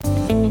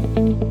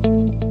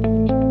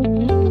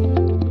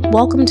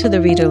Welcome to the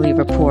Readerly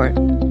Report.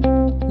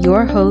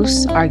 Your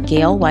hosts are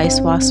Gail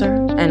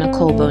Weisswasser and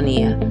Nicole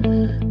Bonilla.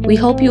 We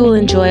hope you will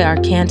enjoy our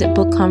candid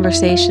book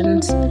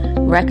conversations,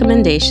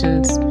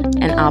 recommendations,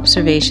 and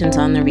observations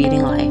on the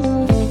reading life.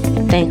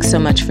 Thanks so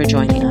much for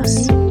joining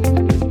us.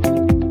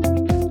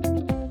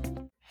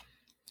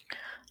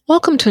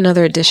 Welcome to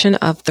another edition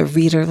of the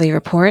Readerly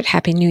Report.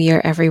 Happy New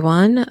Year,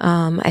 everyone.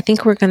 I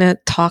think we're going to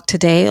talk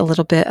today a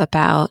little bit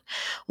about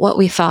what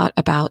we thought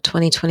about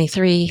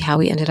 2023, how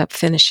we ended up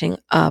finishing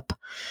up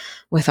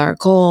with our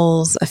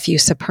goals, a few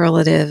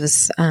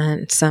superlatives,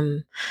 and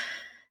some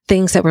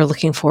things that we're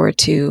looking forward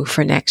to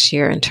for next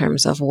year in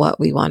terms of what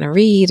we want to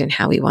read and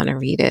how we want to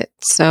read it.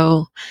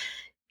 So,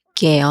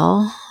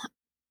 Gail,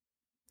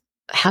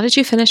 how did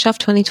you finish off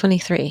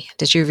 2023?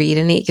 Did you read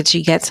any? Did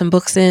you get some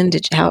books in?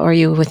 How are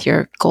you with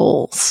your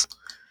goals?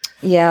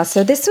 Yeah,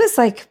 so this was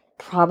like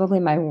probably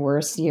my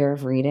worst year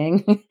of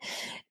reading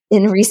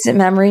in recent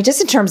memory,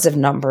 just in terms of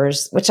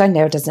numbers, which I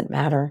know doesn't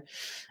matter.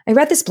 I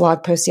read this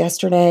blog post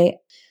yesterday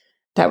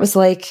that was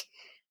like,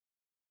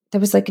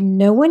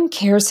 no one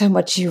cares how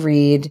much you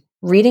read.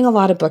 Reading a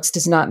lot of books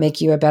does not make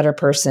you a better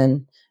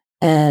person,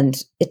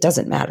 and it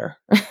doesn't matter.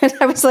 And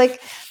I was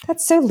like,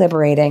 that's so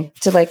liberating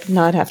to like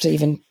not have to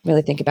even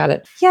really think about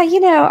it. Yeah,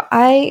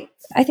 I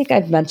think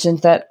I've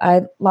mentioned that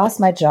I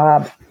lost my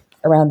job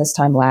around this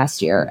time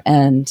last year,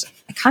 and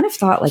I kind of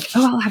thought like,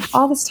 oh, I'll have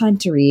all this time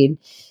to read.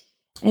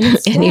 And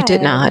instead, and you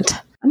did not.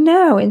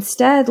 No,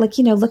 instead,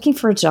 looking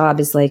for a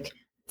job is like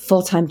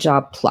full-time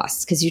job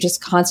plus, because you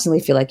just constantly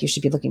feel like you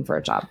should be looking for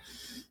a job.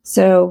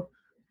 So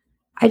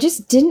I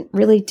just didn't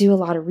really do a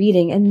lot of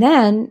reading. And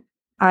then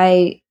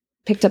I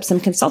picked up some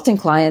consulting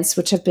clients,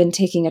 which have been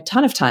taking a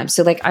ton of time.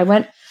 So I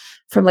went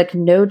from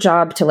no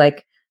job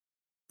to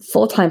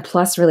full-time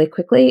plus really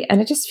quickly.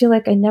 And I just feel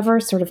like I never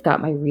sort of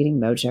got my reading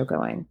mojo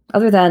going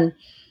other than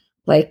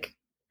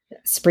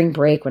spring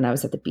break when I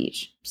was at the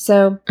beach.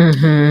 So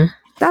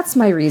that's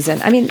my reason.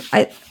 I mean,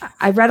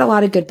 I read a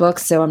lot of good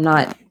books, so I'm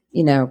not,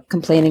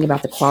 complaining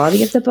about the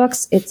quality of the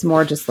books. It's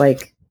more just I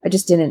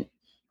just didn't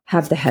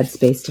have the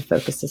headspace to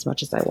focus as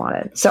much as I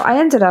wanted. So I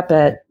ended up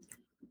at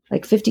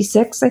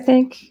 56, I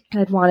think.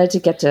 I'd wanted to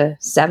get to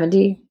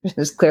 70. It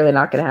was clearly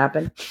not going to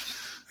happen.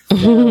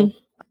 So,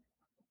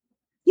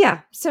 yeah,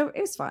 so it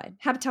was fine.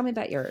 Tell me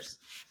about yours.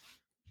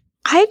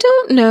 I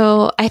don't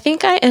know. I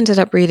think I ended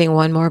up reading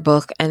one more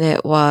book, and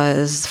it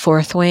was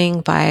Fourth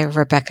Wing by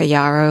Rebecca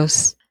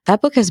Yarros. That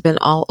book has been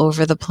all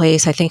over the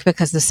place, I think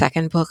because the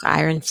second book,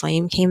 Iron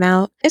Flame, came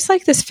out. It's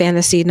like this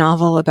fantasy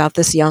novel about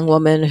this young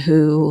woman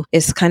who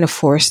is kind of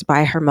forced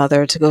by her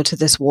mother to go to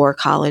this war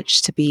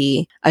college to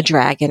be a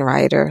dragon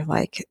rider.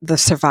 The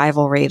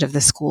survival rate of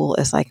the school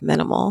is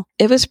minimal.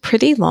 It was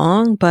pretty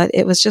long, but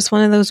it was just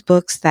one of those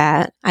books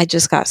that I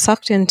just got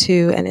sucked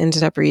into and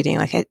ended up reading.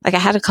 I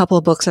had a couple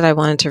of books that I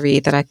wanted to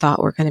read that I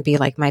thought were going to be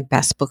my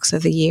best books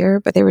of the year,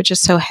 but they were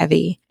just so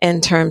heavy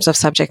in terms of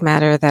subject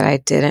matter that I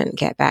didn't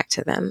get back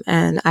to them.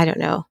 And I don't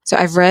know. So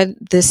I've read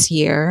this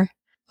year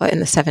in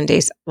the 7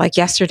 days,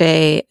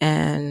 yesterday,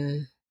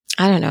 and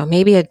I don't know,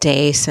 maybe a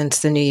day since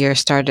the new year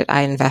started,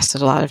 I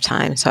invested a lot of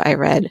time. So I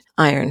read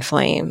Iron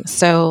Flame.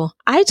 So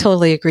I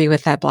totally agree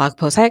with that blog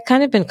post. I had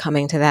kind of been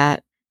coming to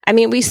that. I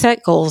mean, we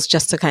set goals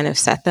just to kind of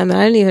set them. And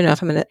I don't even know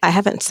if I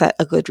haven't set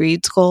a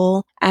Goodreads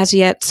goal as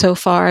yet so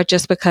far,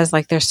 just because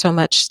there's so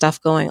much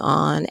stuff going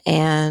on.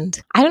 And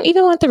I don't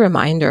even want the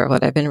reminder of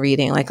what I've been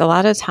reading. A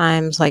lot of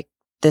times,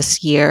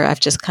 this year, I've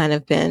just kind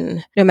of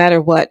been, no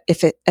matter what,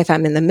 if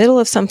I'm in the middle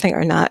of something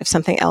or not, if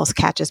something else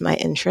catches my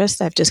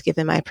interest, I've just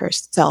given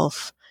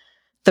myself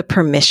the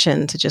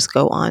permission to just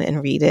go on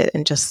and read it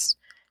and just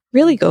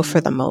really go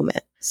for the moment.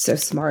 So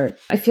smart.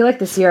 I feel like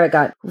this year I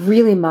got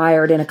really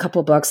mired in a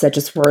couple books that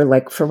just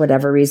were for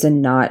whatever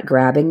reason, not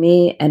grabbing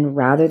me. And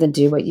rather than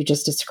do what you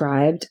just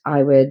described,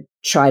 I would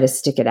try to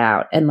stick it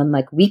out. And then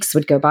weeks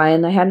would go by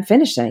and I hadn't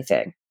finished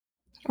anything.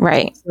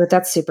 Right. But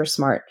that's super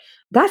smart.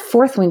 That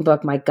Fourth Wing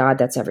book, my God,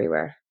 that's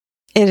everywhere.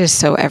 It is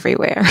so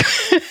everywhere.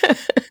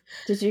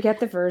 Did you get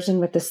the version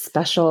with the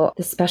special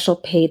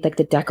page, the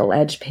decal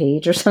edge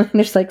page or something?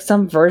 There's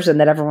some version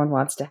that everyone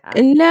wants to have.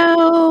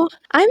 No,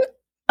 I'm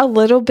a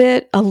little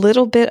bit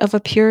of a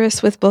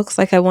purist with books.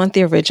 I want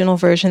the original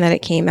version that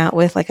it came out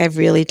with. I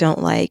really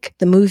don't like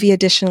the movie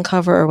edition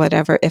cover or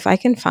whatever. If I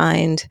can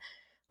find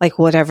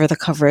whatever the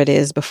cover it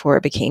is before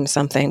it became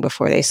something,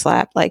 before they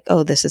slap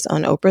oh, this is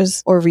on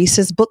Oprah's or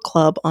Reese's book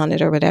club on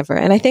it or whatever.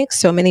 And I think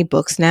so many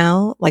books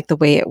now, the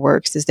way it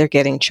works is they're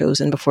getting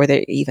chosen before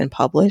they're even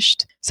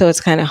published. So it's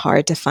kind of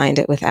hard to find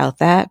it without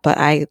that. But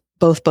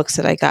both books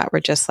that I got were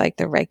just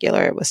the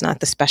regular. It was not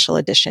the special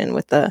edition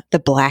with the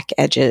black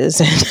edges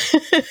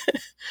and,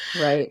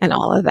 right, and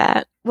all of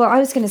that. Well, I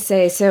was going to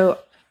say, so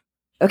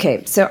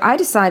I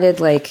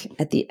decided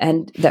at the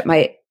end that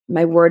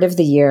my word of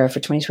the year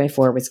for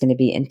 2024 was going to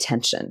be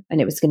intention.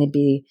 And it was going to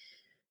be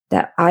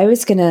that I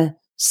was going to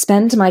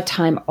spend my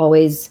time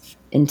always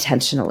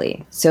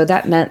intentionally. So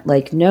that meant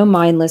no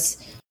mindless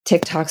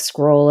TikTok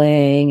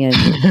scrolling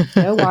and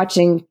no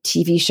watching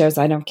TV shows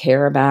I don't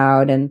care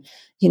about. And,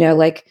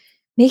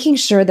 making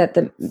sure that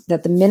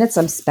the minutes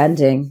I'm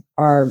spending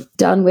are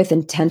done with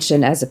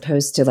intention as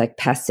opposed to like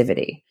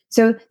passivity.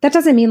 So that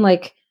doesn't mean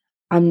like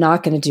I'm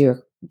not going to do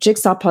a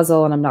jigsaw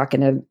puzzle and I'm not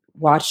going to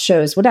watch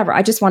shows, whatever.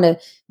 I just want to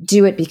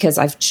do it because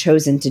I've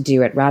chosen to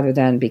do it rather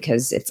than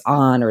because it's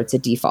on or it's a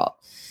default.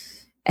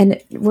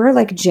 And we're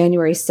like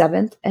January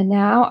 7th. And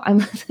now I'm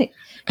like,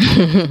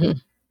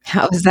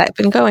 how has that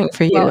been going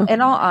for you? well,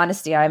 in all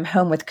honesty, I'm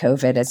home with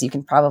COVID, as you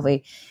can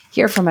probably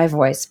hear from my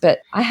voice, but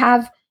I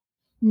have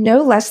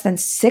no less than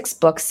 6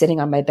 books sitting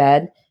on my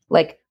bed.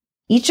 Like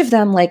each of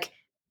them like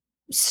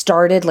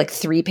started like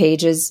 3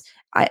 pages.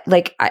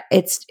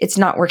 It's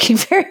not working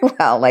very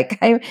well. Like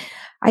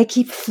I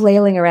keep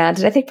flailing around.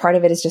 And I think part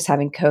of it is just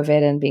having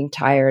COVID and being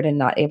tired and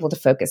not able to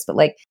focus. But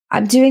like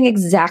I'm doing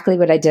exactly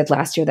what I did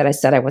last year that I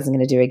said I wasn't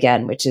going to do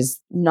again, which is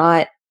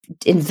not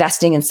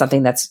investing in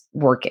something that's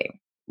working.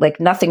 Like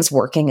nothing's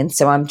working. And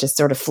so I'm just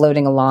sort of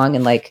floating along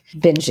and like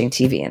binging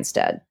TV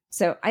instead.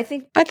 So I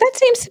think, but that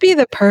seems to be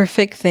the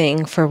perfect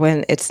thing for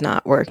when it's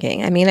not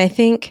working. I mean, I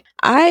think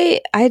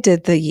I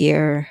did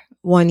the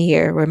 1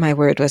 year where my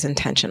word was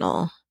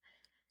intentional.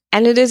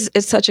 And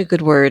it's such a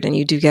good word, and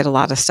you do get a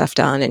lot of stuff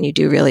done and you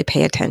do really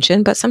pay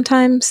attention, but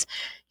sometimes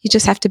you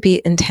just have to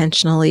be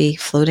intentionally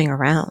floating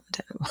around,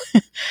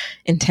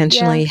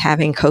 intentionally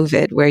having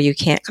COVID where you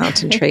can't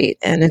concentrate.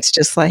 And it's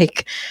just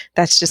like,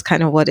 that's just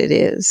kind of what it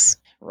is.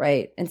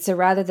 Right. And so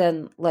rather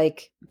than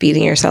like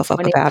beating yourself up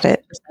about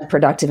it,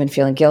 productive and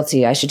feeling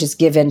guilty, I should just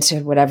give in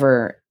to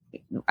whatever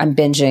I'm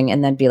binging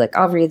and then be like,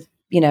 I'll read,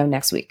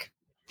 next week.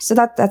 So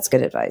that's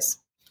good advice.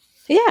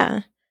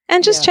 Yeah.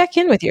 And just check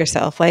in with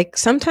yourself. Like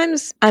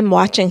sometimes I'm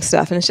watching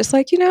stuff and it's just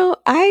like,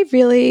 I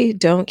really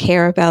don't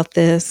care about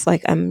this.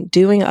 Like I'm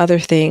doing other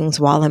things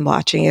while I'm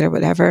watching it or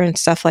whatever, and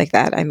stuff like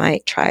that I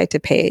might try to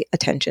pay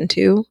attention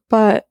to.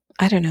 But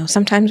I don't know.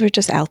 Sometimes we're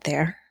just out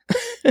there.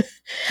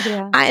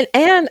 Yeah.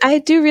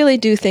 I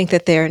do think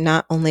that they're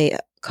not only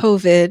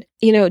COVID,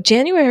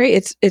 January,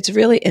 it's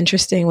really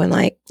interesting when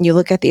like you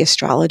look at the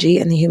astrology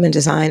and the human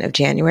design of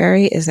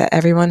January is that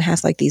everyone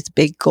has like these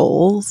big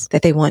goals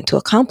that they want to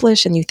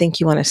accomplish and you think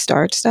you want to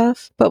start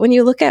stuff. But when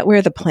you look at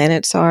where the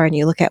planets are and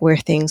you look at where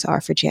things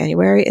are for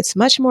January, it's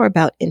much more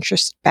about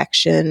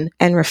introspection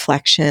and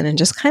reflection and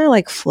just kind of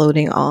like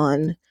floating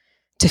on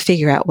to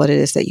figure out what it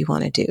is that you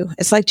want to do.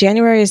 It's like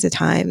January is the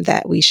time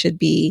that we should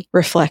be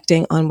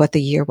reflecting on what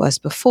the year was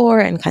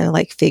before and kind of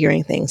like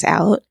figuring things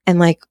out. And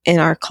like in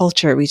our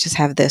culture, we just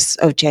have this,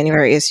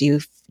 January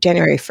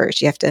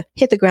 1st, you have to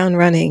hit the ground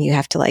running. You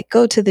have to like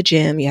go to the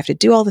gym. You have to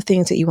do all the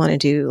things that you want to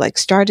do, like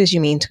start as you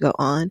mean to go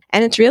on.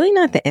 And it's really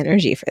not the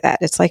energy for that.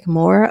 It's like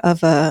more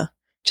of a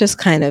just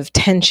kind of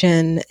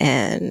tension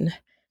and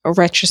a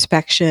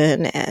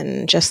retrospection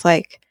and just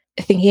like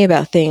thinking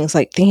about things,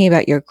 like thinking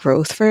about your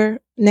growth for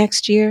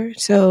next year.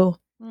 So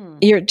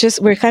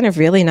we're kind of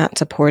really not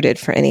supported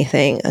for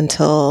anything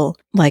until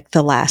like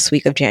the last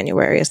week of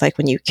January is like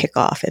when you kick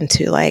off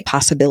into like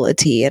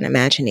possibility and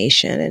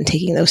imagination and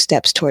taking those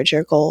steps towards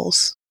your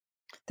goals.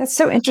 That's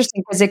so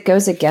interesting because it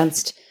goes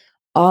against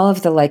all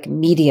of the like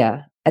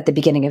media at the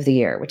beginning of the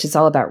year, which is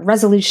all about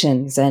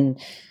resolutions and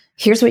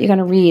here's what you're going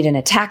to read and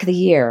attack the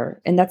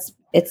year. And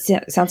it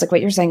sounds like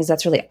what you're saying is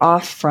that's really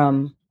off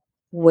from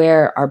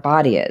where our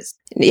body is.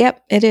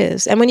 Yep, it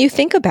is. And when you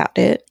think about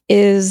it,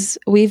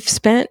 we've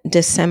spent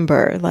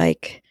December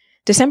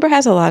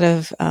has a lot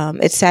of,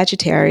 it's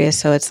Sagittarius.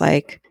 So it's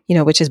like,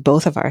 which is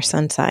both of our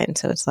sun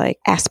signs. So it's like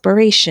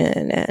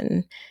aspiration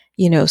and,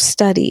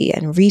 study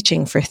and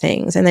reaching for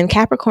things. And then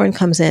Capricorn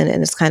comes in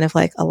and it's kind of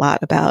like a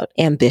lot about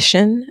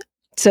ambition.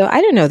 So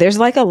I don't know, there's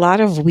like a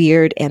lot of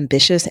weird,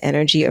 ambitious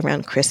energy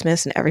around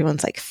Christmas and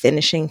everyone's like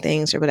finishing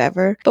things or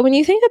whatever. But when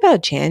you think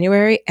about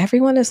January,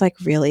 everyone is like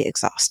really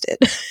exhausted.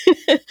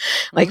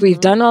 Like we've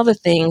done all the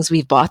things,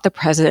 we've bought the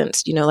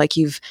presents, like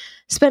you've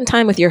spent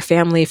time with your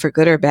family for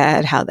good or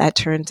bad, how that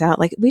turns out.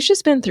 Like we've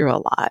just been through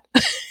a lot.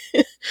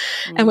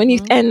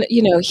 And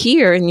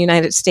here in the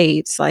United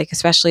States, like,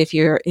 especially if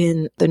you're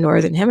in the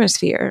Northern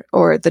Hemisphere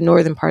or the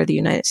northern part of the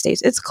United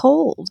States, it's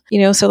cold,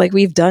 so like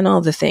we've done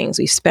all the things,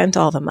 we've spent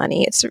all the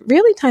money. It's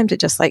really time to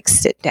just like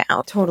sit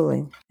down.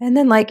 Totally. And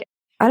then like,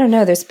 I don't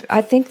know,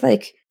 I think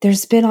like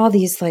there's been all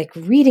these like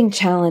reading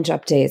challenge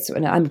updates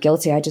and I'm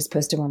guilty. I just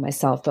posted one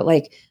myself, but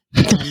like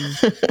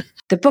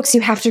the books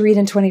you have to read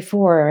in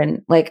 24.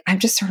 And like, I'm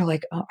just sort of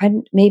like,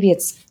 maybe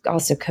it's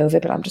also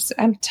COVID, but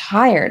I'm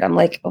tired. I'm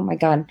like, oh my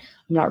God, I'm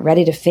not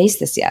ready to face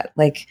this yet.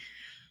 Like,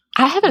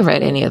 I haven't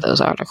read any of those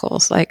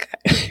articles. Like,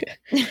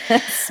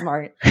 that's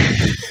smart.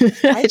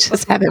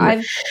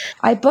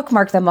 I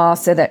bookmark them all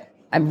so that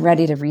I'm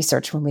ready to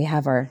research when we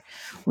have our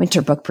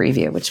winter book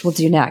preview, which we'll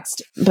do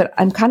next. But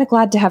I'm kind of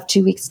glad to have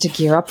 2 weeks to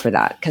gear up for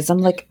that because I'm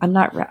like, I'm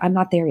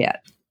not there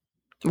yet.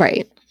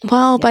 Right.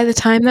 Well, by the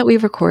time that we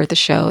record the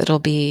show, it'll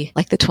be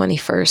like the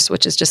 21st,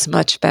 which is just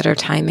much better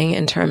timing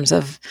in terms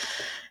of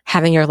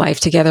having your life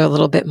together a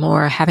little bit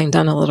more, having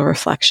done a little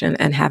reflection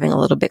and having a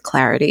little bit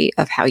clarity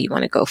of how you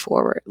want to go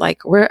forward.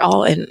 Like we're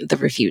all in the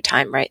review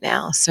time right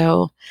now.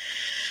 So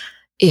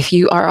if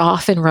you are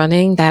off and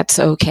running, that's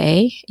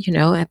okay,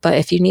 but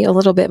if you need a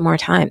little bit more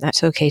time,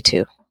 that's okay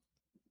too.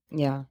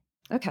 Yeah.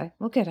 Okay.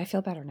 Well, good. I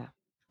feel better now.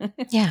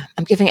 Yeah.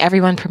 I'm giving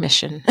everyone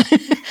permission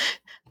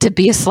to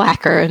be a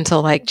slacker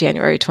until like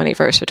January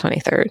 21st or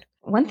 23rd.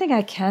 One thing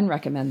I can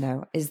recommend,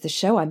 though, is the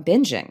show I'm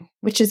binging,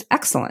 which is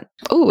excellent.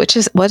 Oh,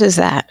 what is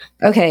that?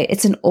 Okay.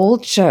 It's an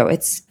old show.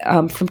 It's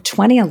from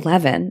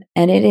 2011,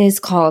 and it is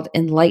called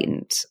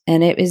Enlightened.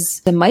 And it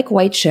is the Mike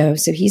White show.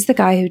 So he's the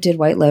guy who did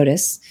White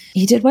Lotus.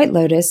 He did White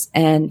Lotus,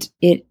 and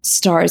it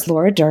stars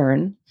Laura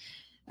Dern,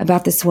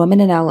 about this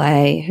woman in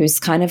LA who's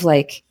kind of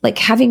like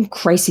having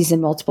crises in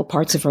multiple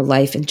parts of her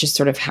life and just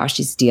sort of how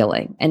she's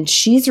dealing. And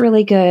she's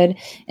really good.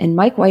 And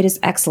Mike White is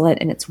excellent,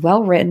 and it's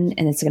well written,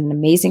 and it's an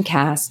amazing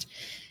cast,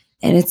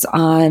 and it's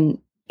on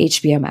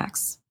HBO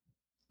Max.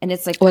 And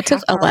it's like, what's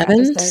it?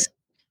 11?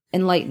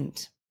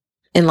 Enlightened.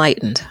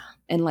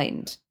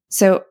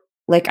 So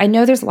like, I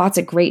know there's lots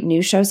of great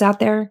new shows out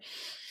there,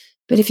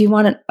 but if you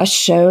want a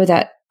show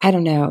that, I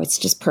don't know, it's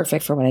just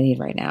perfect for what I need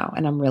right now.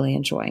 And I'm really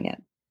enjoying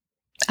it.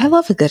 I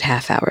love a good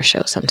half-hour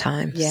show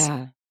sometimes.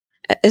 Yeah.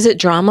 Is it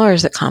drama or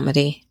is it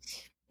comedy?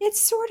 It's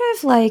sort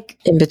of like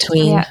in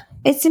between. Yeah,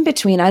 it's in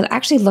between. I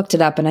actually looked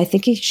it up, and I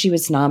think she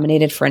was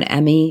nominated for an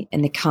Emmy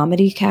in the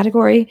comedy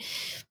category,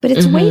 but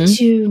it's way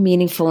too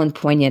meaningful and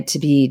poignant to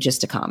be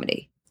just a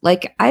comedy.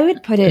 Like, I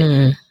would put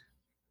it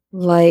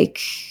like,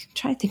 I'm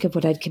trying to think of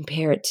what I'd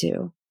compare it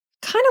to.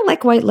 Kind of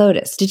like White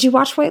Lotus. Did you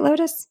watch White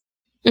Lotus?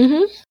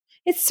 Mm-hmm.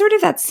 It's sort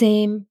of that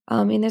same.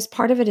 I mean, there's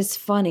part of it is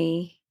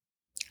funny.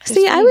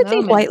 See, I would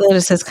think White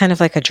Lotus is kind of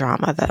like a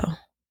drama, though.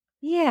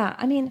 Yeah,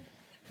 I mean,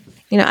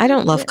 I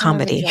don't love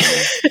comedy.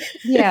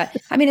 Yeah,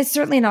 I mean, it's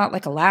certainly not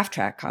like a laugh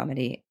track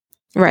comedy.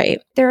 Right.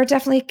 There are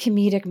definitely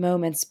comedic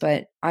moments,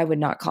 but I would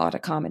not call it a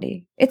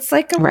comedy. It's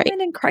like a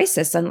woman in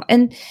crisis,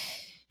 and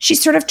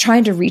she's sort of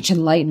trying to reach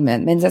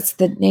enlightenment. I mean, that's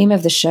the name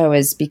of the show,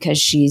 is because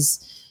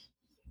she's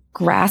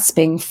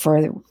grasping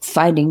for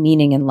finding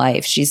meaning in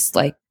life. She's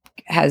like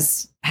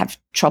have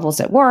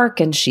troubles at work,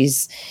 and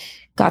she's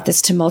got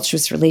this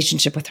tumultuous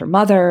relationship with her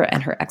mother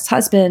and her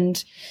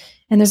ex-husband.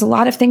 And there's a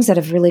lot of things that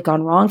have really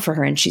gone wrong for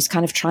her. And she's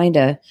kind of trying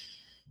to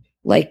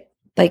like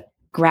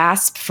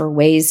grasp for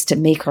ways to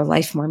make her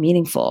life more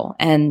meaningful.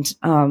 And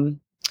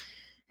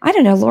I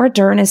don't know, Laura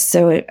Dern is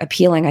so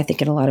appealing, I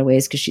think, in a lot of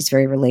ways, because she's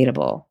very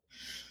relatable.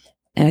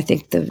 And I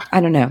think I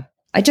don't know.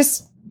 I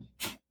just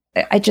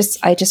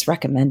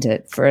recommend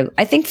it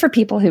I think for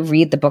people who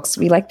read the books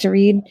we like to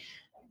read,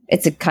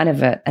 it's a kind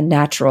of a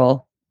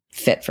natural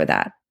fit for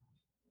that.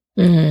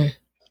 Mm-hmm.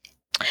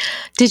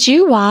 Did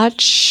you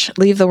watch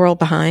Leave the World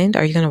Behind?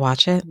 Are you going to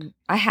watch it?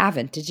 I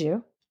haven't. Did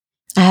you?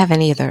 I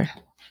haven't either.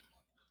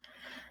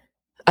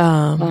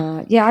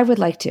 Yeah, I would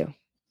like to.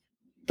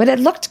 But it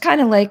looked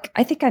kind of like,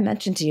 I think I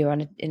mentioned to you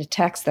in a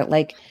text that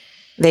like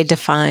they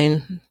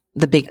define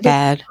the big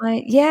bad.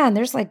 Yeah, and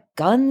there's like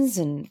guns,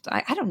 and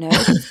I don't know.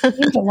 It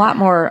seemed a lot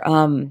more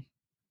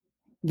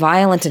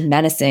violent and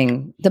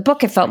menacing. The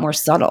book, it felt more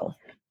subtle.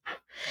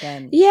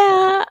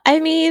 Yeah, I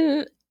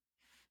mean,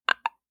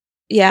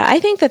 yeah, I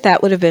think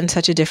that would have been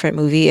such a different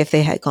movie if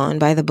they had gone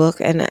by the book.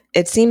 And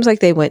it seems like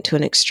they went to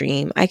an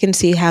extreme. I can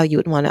see how you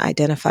would want to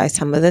identify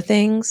some of the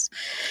things,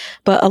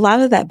 but a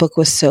lot of that book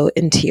was so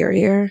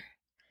interior.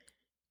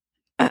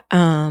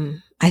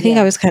 I think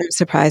I was kind of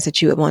surprised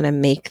that you would want to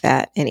make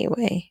that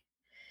anyway.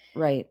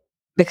 Right.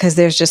 Because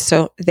there's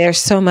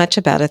so much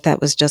about it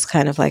that was just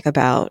kind of like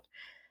about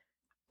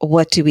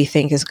what do we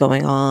think is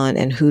going on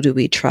and who do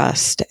we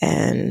trust,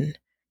 and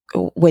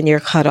when you're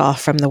cut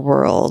off from the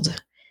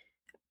world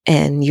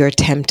and you're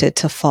tempted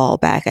to fall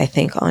back, I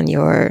think, on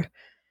your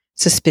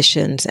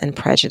suspicions and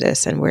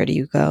prejudice, and where do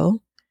you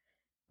go?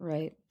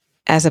 Right.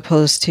 As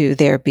opposed to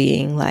there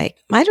being like,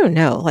 I don't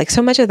know, like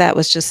so much of that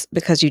was just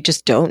because you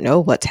just don't know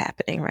what's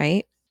happening,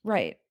 right?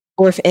 Right.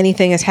 Or if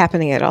anything is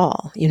happening at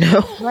all,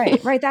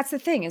 Right. That's the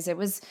thing, is it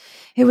was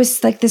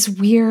like this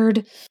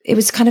weird, it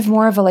was kind of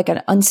more of like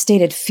an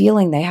unstated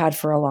feeling they had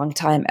for a long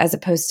time, as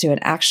opposed to an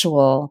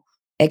actual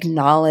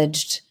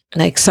acknowledged,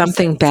 like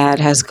something bad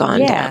has gone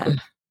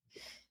down.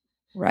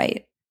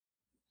 Right.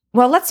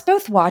 Well, let's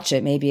both watch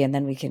it maybe, and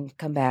then we can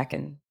come back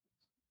and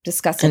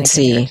discuss it and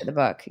see the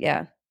book.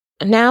 Yeah.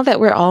 Now that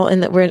we're all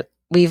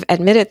we've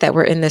admitted that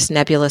we're in this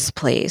nebulous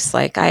place.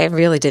 Like, I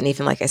really didn't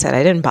even, like I said,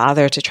 I didn't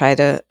bother to try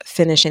to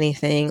finish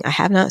anything. I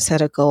have not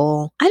set a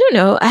goal. I don't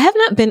know. I have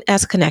not been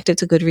as connected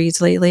to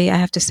Goodreads lately, I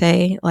have to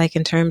say, like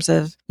in terms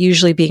of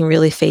usually being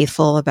really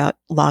faithful about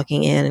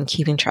logging in and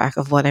keeping track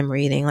of what I'm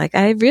reading. Like,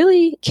 I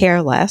really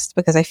care less,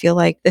 because I feel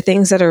like the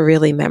things that are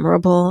really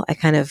memorable, I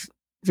kind of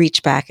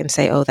reach back and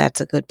say, oh,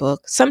 that's a good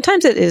book.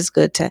 Sometimes it is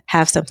good to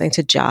have something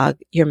to jog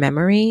your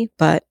memory,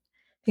 but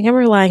I think I'm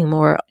relying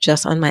more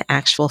just on my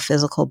actual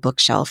physical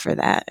bookshelf for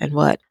that, and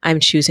what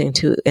I'm choosing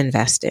to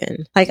invest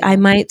in. Like, I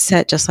might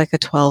set just like a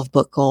 12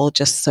 book goal,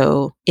 just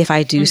so if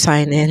I do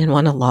sign in and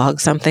want to log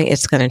something,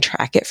 it's going to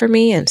track it for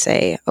me and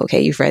say, okay,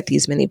 you've read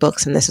these many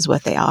books and this is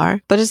what they are.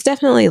 But it's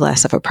definitely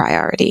less of a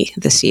priority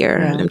this year.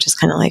 Yeah. And I'm just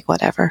kind of like,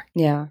 whatever.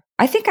 Yeah.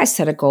 I think I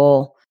set a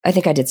goal. I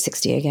think I did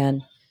 60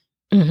 again.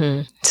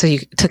 So you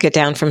took it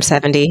down from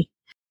 70.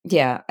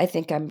 Yeah, I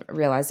think I'm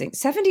realizing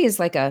 70 is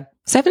like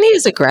 70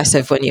 is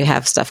aggressive when you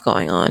have stuff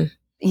going on.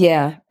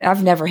 Yeah,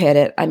 I've never hit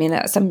it. I mean,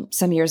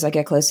 some years I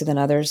get closer than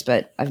others,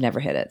 but I've never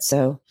hit it.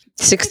 So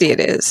 60 it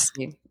is.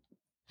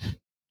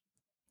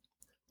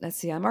 Let's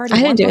see. I'm already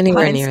I didn't do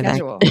anywhere behind near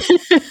schedule.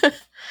 that.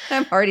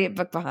 I'm already a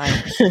book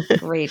behind.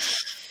 Great.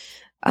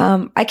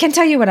 I can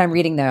tell you what I'm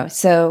reading though.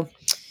 So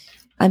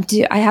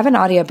I have an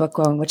audiobook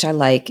going, which I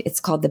like. It's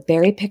called The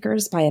Berry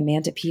Pickers by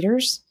Amanda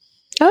Peters.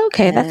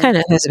 Okay, that kind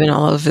of has been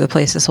all over the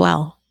place as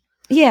well.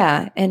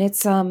 Yeah, and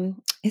it's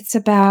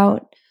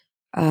about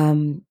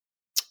I'm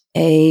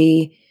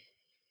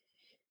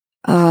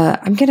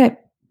gonna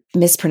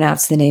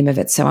mispronounce the name of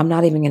it, so I'm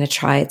not even gonna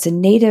try. It's a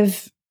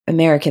Native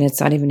American. It's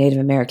not even Native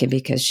American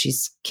because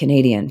she's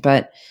Canadian,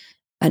 but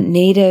a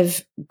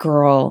Native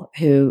girl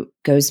who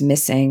goes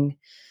missing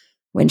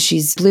when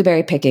she's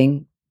blueberry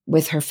picking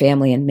with her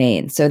family in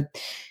Maine. So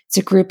it's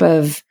a group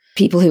of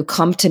people who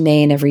come to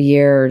Maine every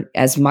year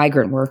as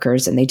migrant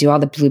workers, and they do all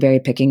the blueberry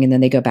picking, and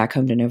then they go back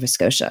home to Nova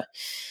Scotia.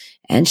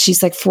 And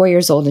she's like 4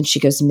 years old, and she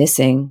goes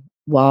missing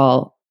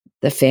while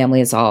the family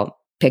is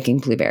all picking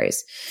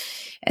blueberries.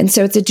 And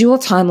so it's a dual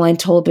timeline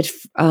told, but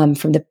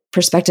from the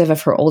perspective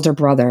of her older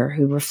brother,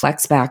 who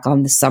reflects back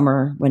on the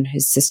summer when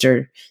his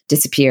sister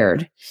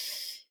disappeared.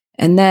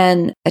 And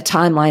then a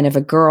timeline of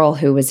a girl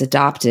who was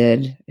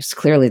adopted. It's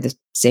clearly the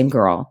same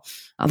girl,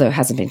 although it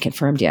hasn't been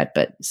confirmed yet,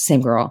 but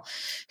same girl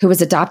who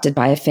was adopted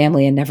by a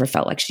family and never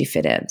felt like she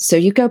fit in. So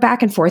you go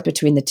back and forth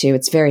between the two.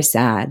 It's very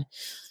sad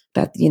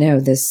that,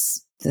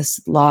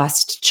 this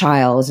lost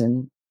child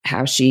and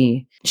how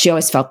she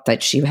always felt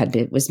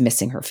that was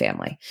missing her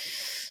family.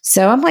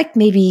 So I'm like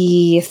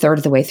maybe a third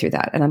of the way through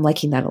that. And I'm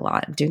liking that a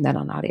lot. I'm doing that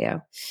on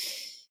audio.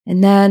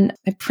 And then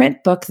a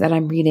print book that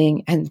I'm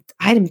reading, and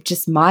I'm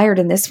just mired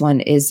in this one,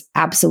 is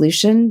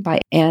Absolution by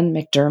Anne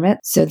McDermott.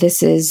 So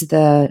this is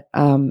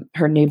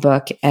her new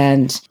book,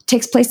 and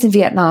takes place in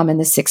Vietnam in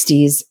the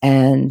 60s,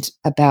 and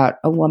about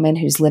a woman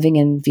who's living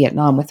in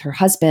Vietnam with her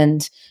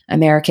husband,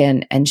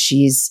 American, and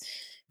she's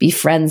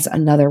befriends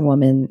another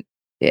woman.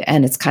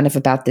 And it's kind of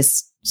about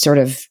this sort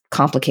of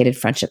complicated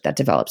friendship that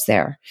develops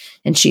there.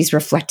 And she's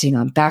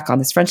reflecting back on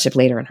this friendship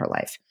later in her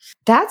life.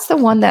 That's the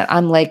one that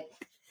I'm like,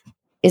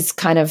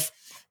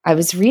 I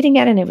was reading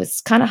it and it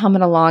was kind of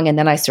humming along, and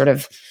then I sort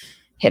of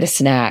hit a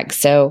snag.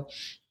 So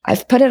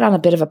I've put it on a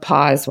bit of a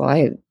pause while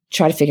I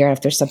try to figure out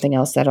if there's something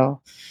else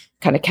that'll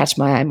kind of catch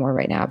my eye more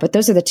right now. But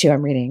those are the two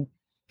I'm reading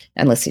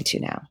and listening to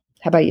now.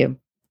 How about you?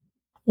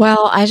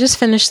 Well, I just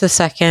finished the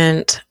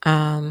second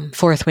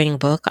Fourth Wing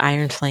book,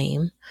 Iron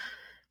Flame,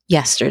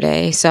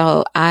 yesterday.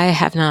 So I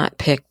have not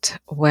picked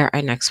where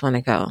I next want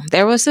to go.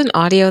 There was an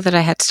audio that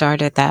I had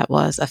started that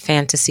was a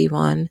fantasy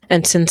one.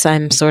 And since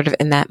I'm sort of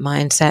in that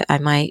mindset, I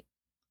might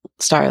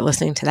start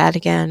listening to that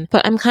again.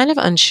 But I'm kind of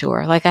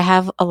unsure. Like I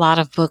have a lot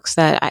of books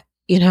that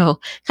kind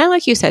of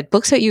like you said,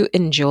 books that you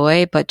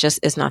enjoy, but just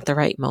is not the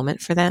right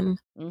moment for them.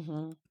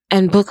 Mm-hmm.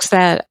 And books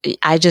that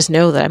I just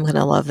know that I'm going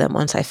to love them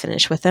once I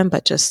finish with them,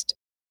 but just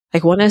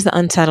like one is The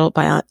Unsettled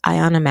by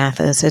Ayanna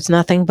Mathis. It's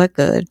nothing but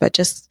good, but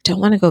just don't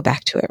want to go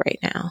back to it right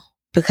now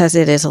because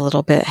it is a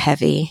little bit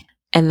heavy.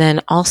 And then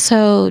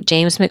also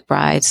James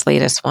McBride's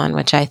latest one,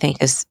 which I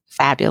think is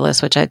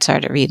fabulous, which I'd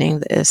started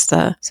reading, is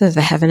the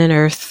Heaven and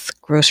Earth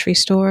grocery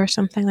store or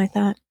something like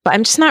that. But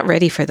I'm just not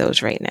ready for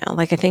those right now.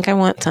 Like I think I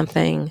want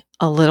something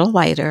a little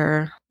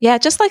lighter. Yeah,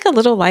 just like a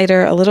little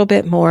lighter, a little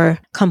bit more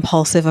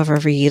compulsive of a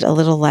read, a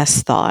little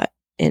less thought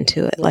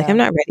into it. Yeah. Like I'm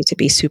not ready to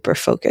be super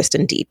focused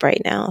and deep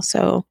right now.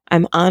 So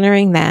I'm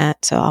honoring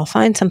that. So I'll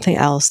find something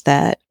else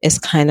that is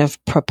kind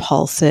of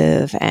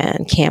propulsive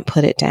and can't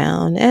put it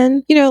down.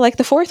 And, like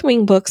the Fourth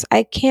Wing books,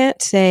 I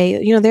can't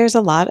say, there's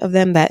a lot of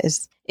them that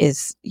is,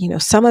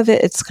 some of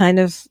it's kind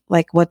of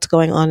like what's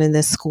going on in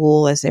this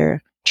school as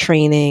they're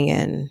training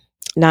and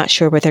not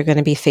sure what they're going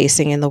to be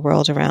facing in the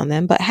world around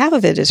them, but half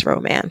of it is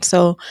romance.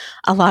 So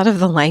a lot of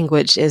the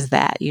language is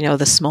that,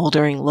 the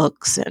smoldering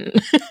looks and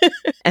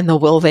and the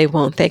will they,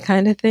 won't they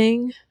kind of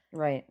thing.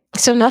 Right.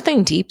 So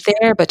nothing deep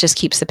there, but just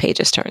keeps the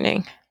pages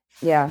turning.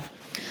 Yeah.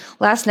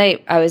 Last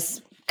night I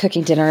was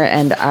cooking dinner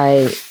and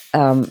I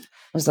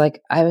was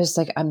like,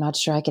 I'm not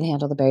sure I can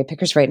handle the berry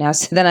pickers right now.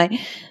 So then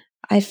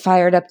I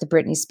fired up the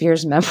Britney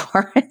Spears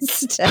memoir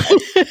instead.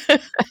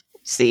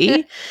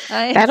 See,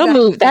 that'll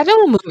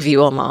move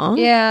you along.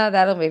 Yeah,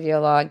 that'll move you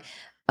along.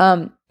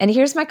 And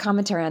here's my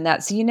commentary on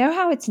that. So you know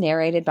how it's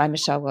narrated by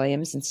Michelle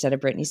Williams instead of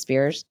Britney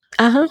Spears?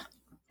 Uh-huh.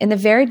 In the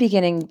very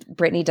beginning,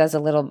 Britney does a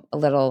little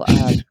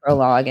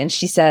prologue, and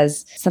she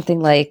says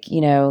something like,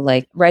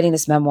 like writing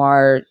this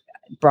memoir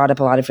brought up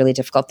a lot of really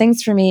difficult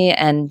things for me,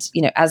 and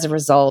as a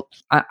result,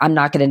 I'm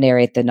not going to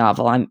narrate the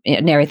novel.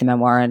 Narrate the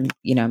memoir, and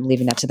I'm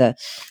leaving that to the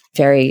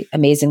very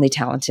amazingly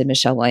talented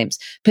Michelle Williams.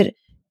 But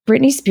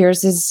Britney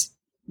Spears's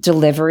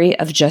delivery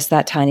of just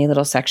that tiny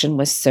little section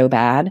was so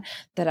bad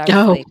that I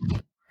was like,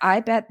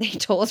 I bet they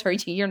told her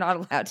you're not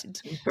allowed to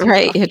do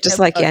right. You're just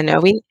like, yeah, no,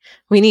 we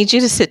need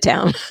you to sit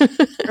down.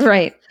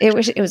 Right. It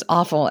was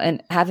awful.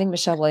 And having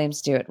Michelle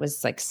Williams do it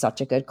was like such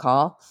a good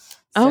call.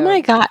 Oh So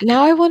my God.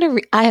 Now I want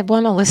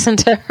to listen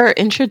to her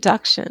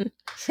introduction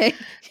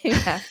you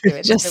have to.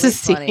 It's just to really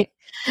see. funny.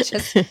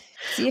 Just see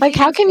if Like, you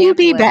can how can you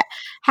be sample it. bad?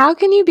 How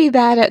can you be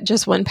bad at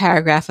just one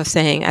paragraph of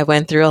saying, I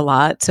went through a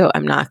lot, so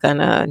I'm not going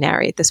to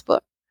narrate this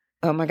book?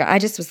 Oh my God. I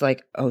just was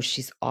like, oh,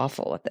 she's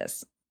awful at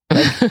this.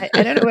 Like,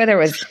 I don't know whether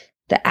it was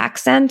the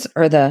accent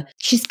or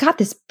she's got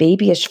this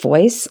babyish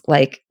voice,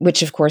 like,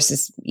 which of course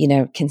is,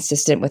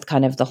 consistent with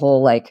kind of the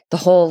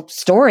whole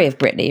story of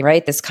Brittany,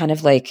 right? This kind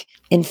of like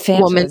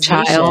Woman,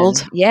 child.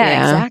 infantilization. Yeah,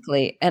 Yeah.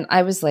 exactly. And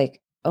I was like,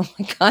 oh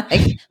my God,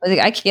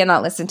 I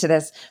cannot listen to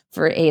this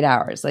for 8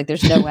 hours. Like,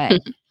 there's no way.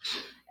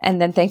 And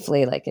then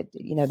thankfully, like,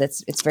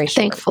 it's very short.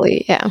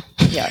 Thankfully, yeah.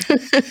 Yeah.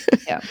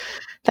 Yeah.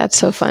 That's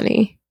so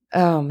funny.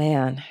 Oh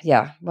man.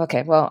 Yeah.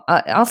 Okay. Well,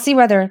 I'll see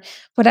what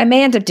I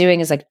may end up doing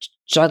is like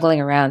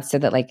juggling around so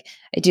that like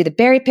I do the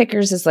Berry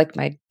Pickers as like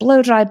my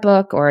blow dry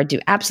book, or I do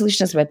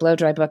Absolution as my blow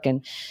dry book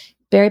and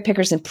Berry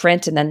Pickers in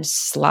print, and then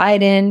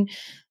slide in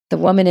The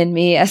Woman in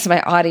Me as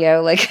my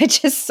audio. Like,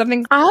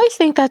 I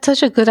think that's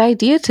such a good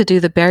idea to do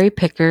the Berry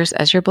Pickers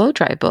as your blow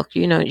dry book.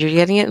 You're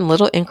getting it in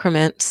little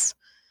increments.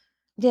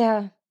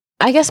 Yeah.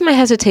 I guess my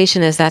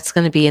hesitation is that's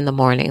going to be in the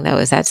morning though.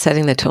 Is that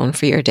setting the tone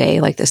for your day?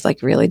 Like this,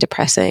 like really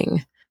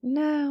depressing.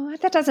 No,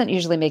 that doesn't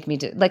usually make me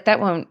do like that.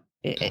 Won't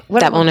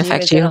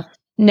Affect you?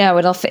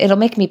 It'll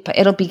make me.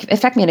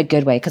 Affect me in a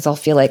good way because I'll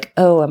feel like,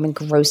 oh, I'm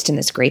engrossed in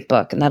this great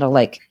book, and that'll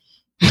like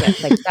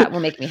that will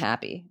make me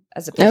happy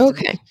as opposed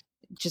to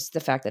just the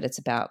fact that it's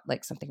about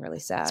like something really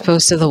sad. As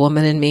opposed to The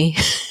Woman in Me,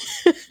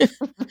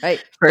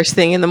 right? First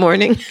thing in the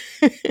morning,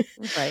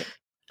 right?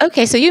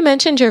 Okay, so you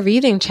mentioned your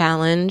reading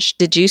challenge.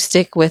 Did you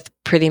stick with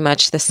pretty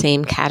much the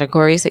same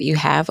categories that you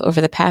have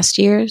over the past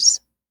years?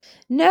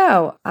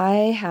 No,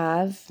 I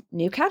have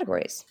new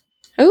categories.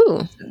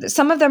 Ooh.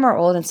 Some of them are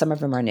old and some of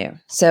them are new.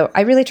 So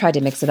I really tried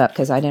to mix it up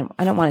because I don't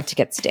want it to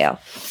get stale.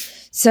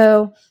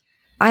 So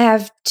I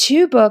have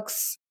 2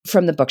 books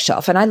from the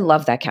bookshelf, and I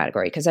love that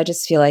category because I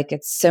just feel like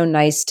it's so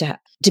nice to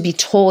be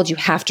told you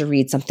have to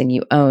read something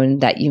you own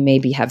that you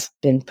maybe have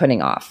been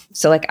putting off.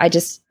 So like I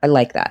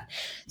like that.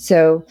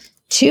 So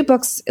 2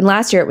 books, and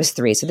last year it was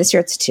 3. So this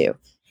year it's 2.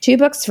 2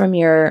 books from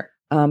your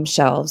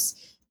shelves,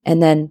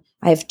 and then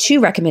I have 2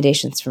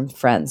 recommendations from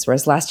friends,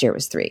 whereas last year it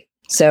was 3.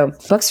 So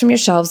books from your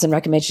shelves and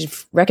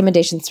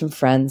recommendations from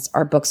friends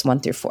are books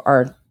 1 through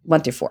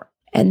 4.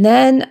 And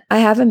then I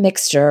have a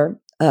mixture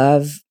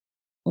of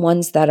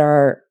ones that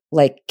are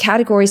like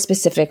category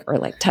specific or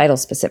like title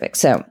specific.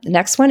 So the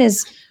next one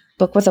is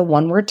book with a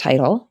 1-word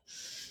title.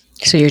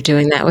 So you're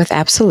doing that with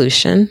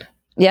Absolution.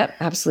 Yep,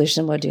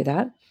 Absolution will do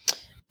that.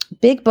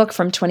 Big book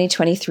from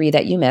 2023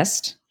 that you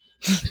missed.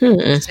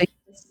 So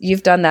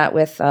you've done that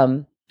with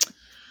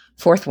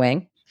Fourth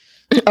Wing.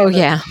 Oh,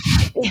 yeah.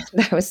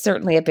 That was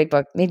certainly a big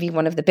book, maybe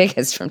one of the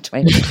biggest from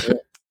 2023.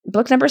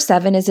 Book number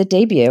 7 is a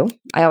debut.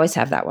 I always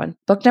have that one.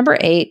 Book number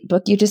 8,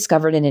 book you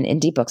discovered in an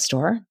indie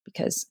bookstore,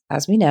 because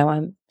as we know,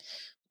 I'm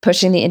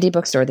pushing the indie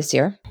bookstore this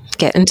year.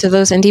 Get into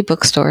those indie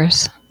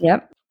bookstores.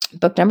 Yep.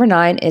 Book number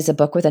 9 is a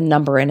book with a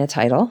number in a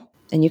title,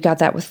 and you got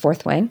that with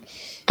Fourth Wing.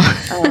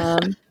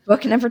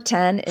 Book number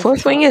 10 is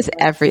Fourth Wing is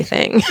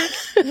everything.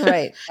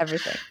 Right,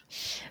 everything.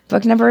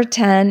 Book number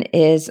 10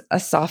 is a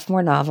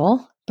sophomore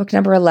novel. Book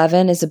number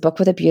 11 is a book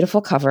with a beautiful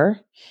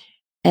cover.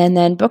 And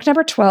then book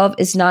number 12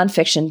 is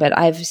nonfiction, but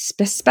I've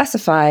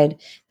specified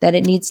that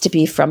it needs to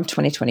be from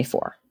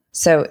 2024.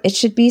 So it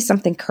should be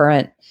something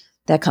current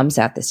that comes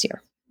out this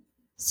year.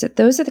 So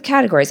those are the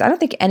categories. I don't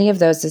think any of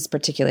those is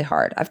particularly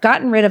hard. I've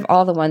gotten rid of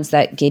all the ones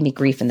that gave me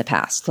grief in the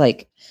past,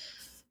 like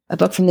a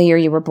book from the year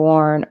you were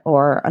born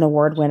or an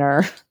award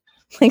winner.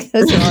 Like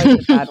those are always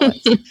the bad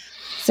ones.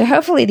 So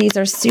hopefully these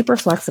are super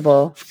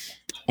flexible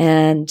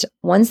and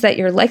ones that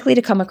you're likely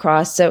to come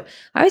across. So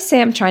I always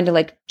say I'm trying to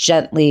like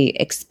gently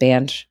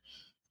expand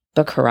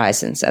book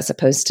horizons as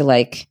opposed to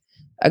like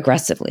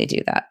aggressively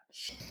do that.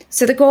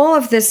 So the goal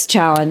of this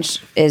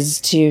challenge is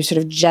to sort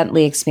of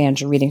gently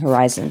expand your reading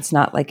horizons,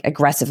 not like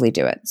aggressively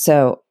do it.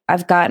 So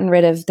I've gotten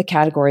rid of the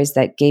categories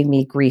that gave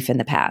me grief in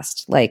the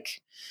past, like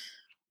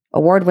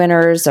award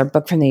winners or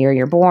book from the year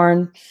you're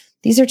born.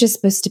 These are just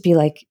supposed to be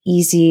like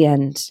easy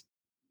and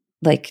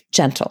like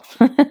gentle.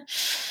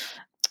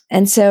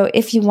 And so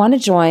if you want to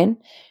join,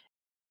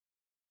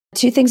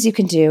 2 things you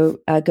can do.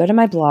 Go to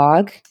my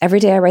blog,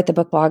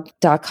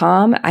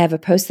 everydayIwritethebookblog.com. I have a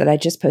post that I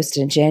just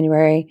posted in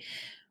January,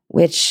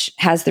 which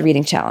has the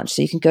reading challenge.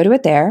 So you can go to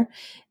it there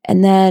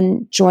and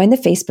then join the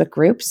Facebook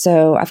group.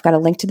 So I've got a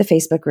link to the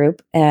Facebook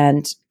group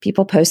and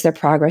people post their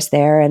progress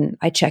there and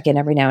I check in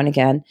every now and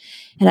again.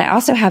 And I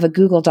also have a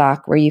Google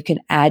Doc where you can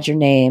add your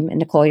name, and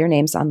Nicole, your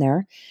name's on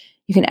there.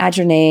 You can add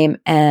your name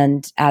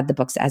and add the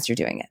books as you're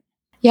doing it.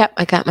 Yep,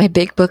 I got my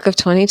big book of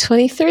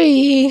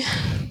 2023.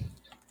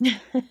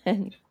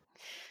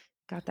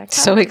 Got that.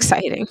 So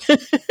exciting.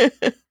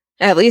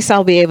 At least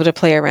I'll be able to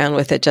play around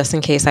with it just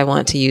in case I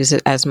want to use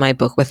it as my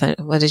book with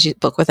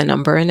book with a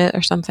number in it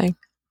or something.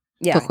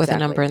 Yeah, book with a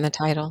exactly. number in the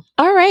title.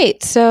 All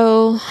right.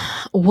 So,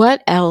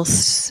 what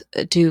else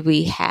do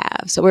we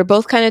have? So, we're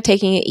both kind of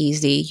taking it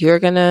easy. You're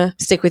going to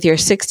stick with your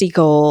 60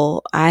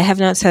 goal. I have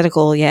not set a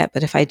goal yet,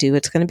 but if I do,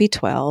 it's going to be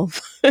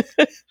 12,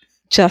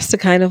 just to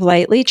kind of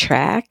lightly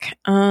track.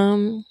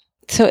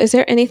 So, is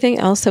there anything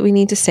else that we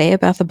need to say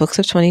about the books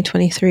of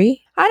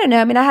 2023? I don't know.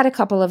 I mean, I had a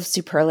couple of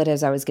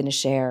superlatives I was going to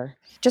share,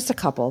 just a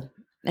couple.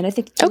 And I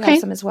think you have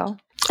some as well.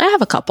 I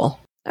have a couple.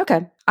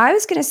 Okay. I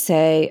was going to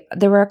say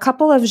there were a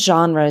couple of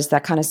genres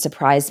that kind of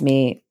surprised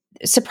me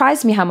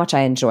how much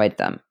I enjoyed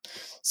them.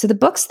 So the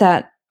books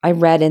that I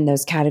read in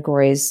those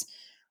categories,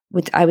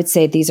 I would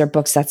say these are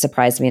books that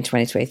surprised me in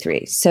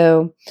 2023.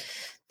 So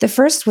the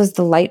first was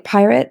The Light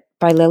Pirate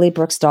by Lily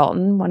Brooks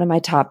Dalton, one of my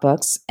top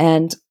books.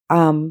 And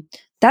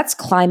that's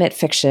climate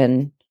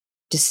fiction,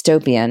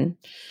 dystopian,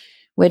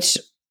 which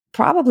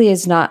probably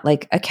is not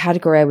like a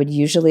category I would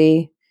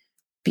usually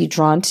be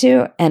drawn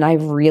to. And I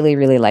really,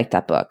 really liked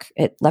that book.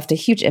 It left a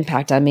huge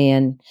impact on me,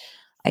 and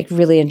I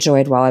really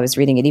enjoyed while I was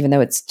reading it, even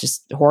though it's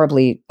just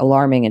horribly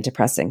alarming and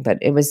depressing. But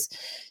it was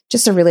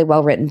just a really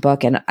well-written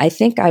book. And I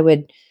think I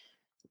would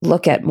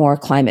look at more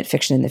climate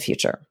fiction in the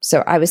future.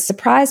 So I was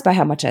surprised by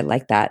how much I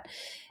liked that.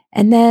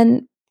 And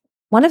then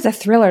one of the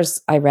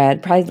thrillers I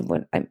read,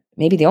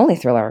 maybe the only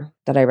thriller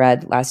that I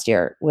read last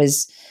year,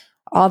 was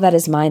All That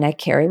Is Mine I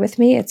Carry With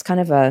Me. It's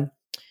kind of a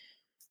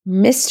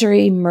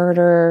mystery,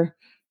 murder,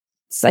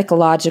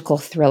 psychological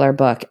thriller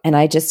book. And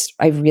I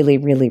really,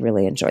 really,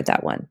 really enjoyed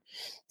that one.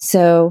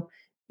 So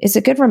it's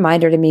a good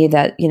reminder to me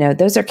that,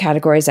 those are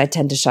categories I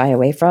tend to shy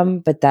away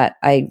from, but that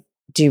I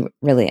do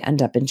really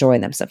end up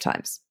enjoying them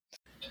sometimes.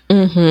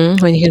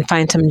 Mm-hmm. When you can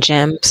find some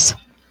gems.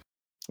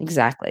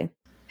 Exactly.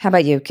 How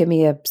about you? Give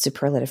me a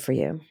superlative for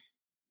you.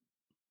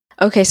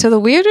 Okay, so the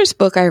weirdest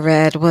book I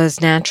read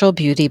was Natural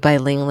Beauty by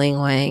Ling Ling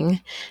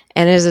Wang.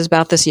 And it is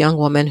about this young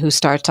woman who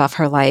starts off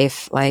her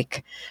life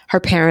like her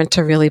parents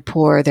are really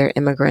poor, they're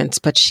immigrants,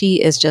 but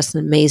she is just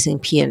an amazing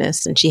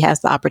pianist and she has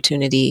the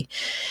opportunity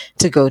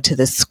to go to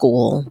this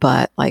school.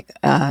 But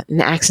an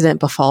accident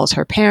befalls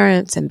her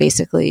parents, and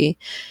basically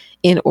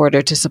in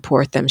order to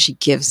support them, she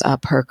gives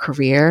up her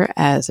career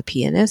as a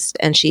pianist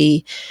and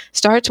she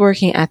starts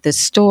working at this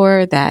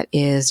store that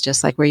is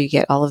just like where you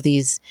get all of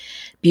these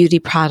beauty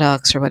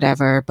products or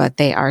whatever, but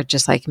they are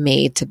just like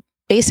made to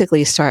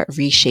basically start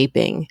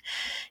reshaping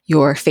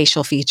your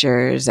facial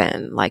features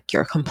and like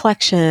your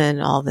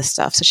complexion, all this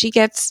stuff. So she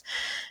gets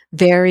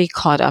very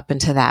caught up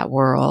into that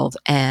world,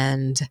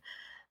 and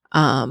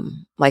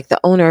like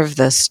the owner of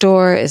the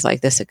store is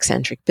like this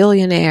eccentric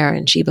billionaire,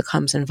 and she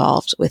becomes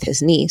involved with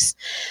his niece.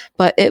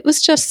 But it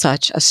was just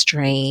such a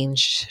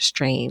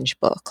strange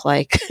book.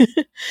 Like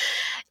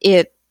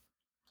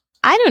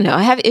I don't know.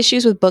 I have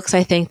issues with books,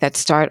 I think, that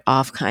start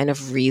off kind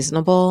of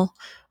reasonable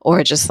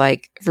or just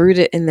like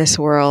rooted in this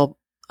world.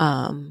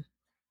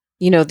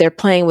 They're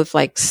playing with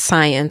like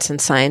science and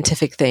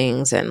scientific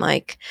things and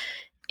like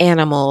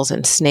animals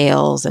and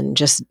snails and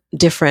just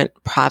different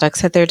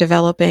products that they're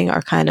developing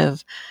are kind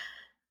of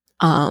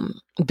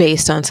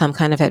based on some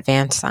kind of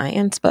advanced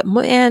science. But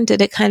man,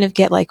 did it kind of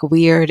get like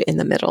weird in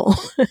the middle.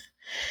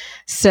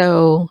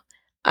 So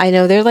I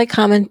know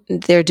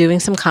they're doing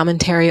some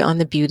commentary on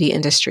the beauty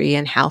industry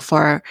and how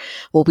far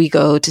will we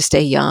go to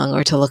stay young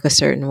or to look a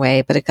certain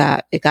way, but it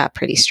got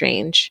pretty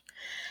strange.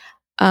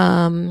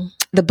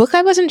 The book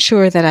I wasn't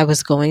sure that I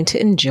was going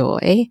to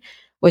enjoy,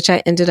 which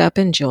I ended up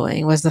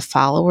enjoying, was The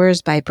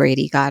Followers by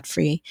Brady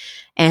Godfrey.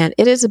 And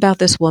it is about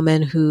this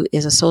woman who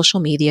is a social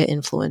media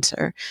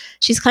influencer.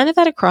 She's kind of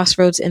at a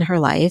crossroads in her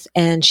life,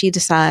 and she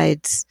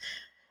decides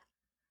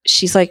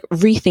she's like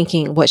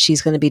rethinking what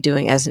she's going to be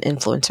doing as an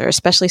influencer,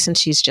 especially since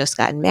she's just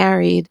gotten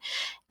married.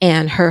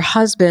 And her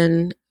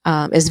husband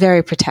is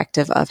very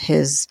protective of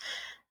his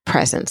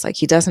presence. Like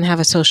he doesn't have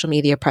a social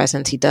media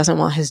presence. He doesn't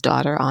want his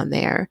daughter on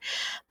there.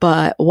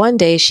 But one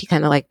day she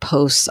kind of like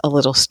posts a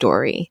little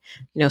story.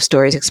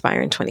 Stories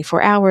expire in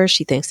 24 hours.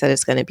 She thinks that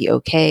it's going to be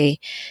okay.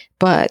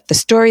 But the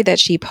story that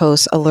she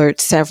posts alerts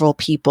several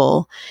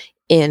people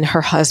in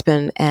her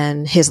husband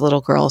and his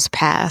little girl's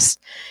past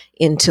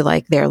into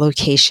like their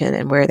location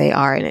and where they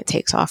are. And it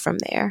takes off from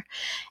there.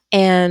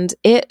 And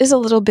it is a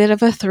little bit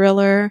of a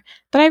thriller,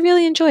 but I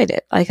really enjoyed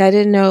it. Like I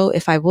didn't know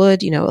if I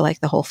would, like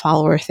the whole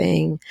follower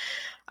thing.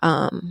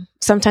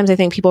 Sometimes I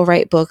think people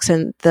write books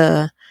and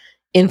the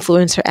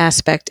influencer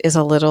aspect is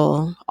a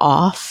little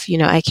off.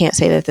 I can't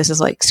say that this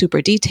is like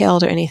super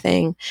detailed or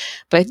anything,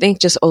 but I think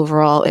just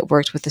overall it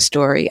worked with the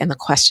story and the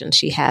questions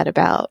she had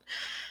about,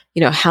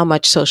 how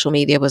much social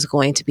media was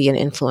going to be an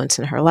influence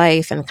in her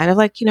life and kind of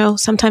like,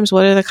 sometimes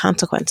what are the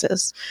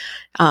consequences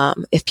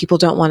if people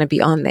don't want to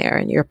be on there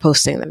and you're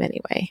posting them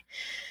anyway.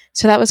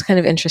 So that was kind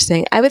of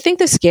interesting. I would think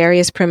the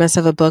scariest premise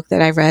of a book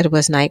that I read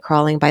was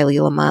Nightcrawling by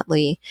Leila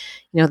Motley.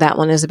 That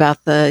one is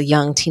about the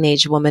young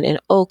teenage woman in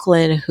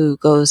Oakland who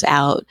goes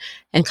out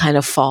and kind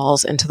of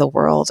falls into the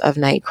world of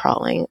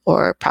nightcrawling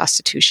or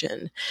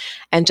prostitution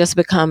and just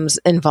becomes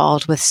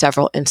involved with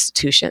several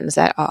institutions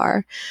that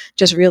are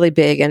just really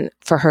big and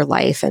for her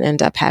life and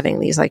end up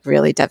having these like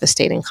really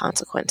devastating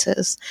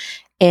consequences.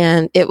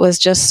 And it was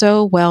just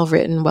so well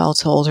written, well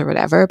told, or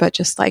whatever, but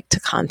just like to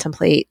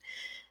contemplate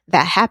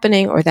that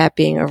happening or that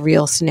being a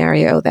real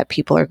scenario that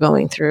people are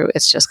going through,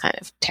 it's just kind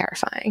of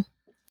terrifying.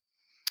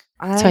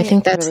 So I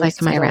think that's really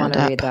like my still want to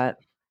roundup. read that.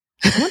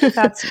 I wonder if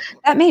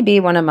that may be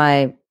one of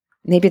my,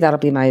 maybe that'll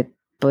be my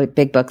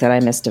big book that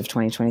I missed of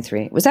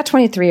 2023. Was that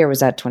 23 or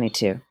was that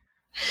 22?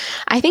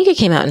 I think it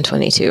came out in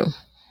 22.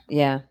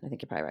 Yeah, I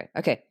think you're probably right.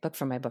 Okay, book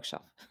from my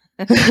bookshelf.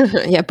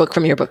 Yeah, book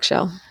from your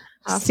bookshelf.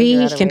 I'll See, figure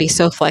you out a can way be to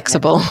so get it in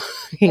flexible.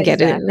 You can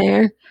get it in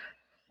there.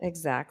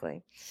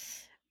 Exactly.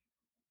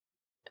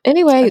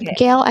 Anyway, Okay.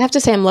 Gail, I have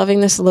to say I'm loving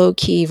this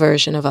low-key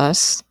version of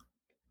us.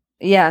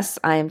 Yes,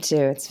 I am too.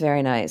 It's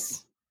very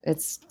nice.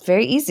 It's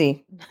very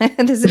easy.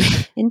 This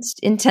is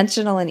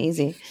intentional and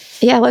easy.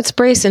 Yeah, let's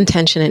brace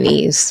intention and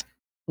ease.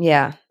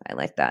 Yeah, I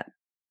like that.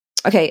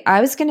 Okay,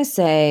 I was going to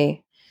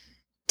say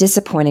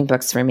disappointing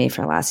books for me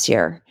for last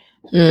year.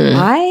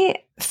 I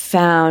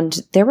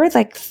found there were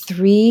like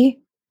 3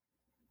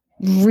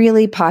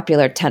 really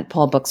popular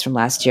tentpole books from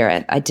last year,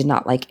 and I did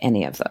not like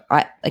any of them.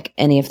 I like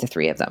any of the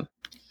 3 of them.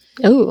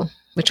 Oh,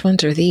 which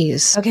ones are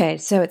these? Okay,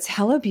 so it's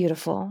Hello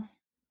Beautiful.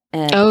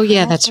 And oh,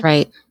 yeah, that's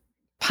right.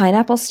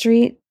 Pineapple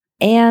Street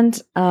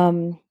and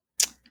Tom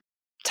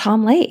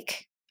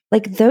Lake.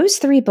 Like those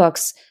 3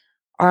 books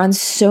are on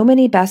so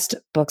many best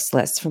books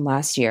lists from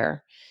last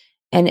year.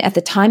 And at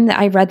the time that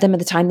I read them, at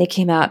the time they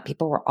came out,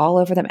 people were all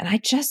over them. And they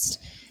just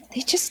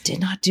did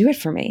not do it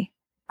for me.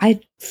 I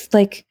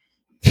like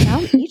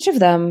found each of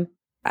them.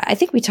 I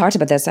think we talked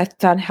about this. I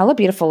found Hello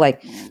Beautiful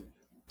like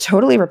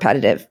totally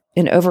repetitive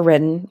and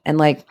overridden and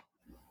like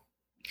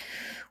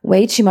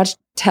way too much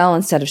tell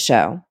instead of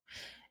show.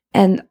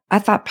 And I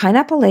thought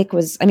Pineapple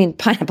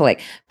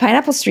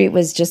Street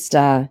was just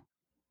kind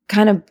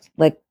of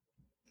like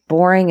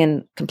boring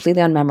and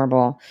completely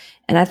unmemorable.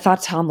 And I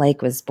thought Tom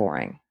Lake was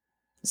boring.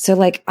 So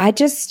like, I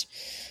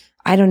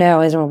don't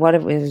know what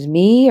it was,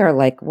 me or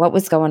like what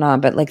was going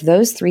on, but like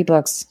those 3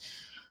 books,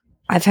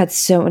 I've had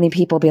so many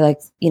people be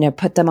like,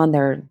 put them on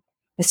their,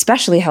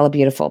 especially Hello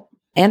Beautiful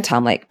and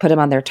Tom Lake, put them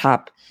on their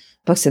top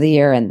books of the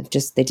year, and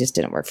they just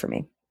didn't work for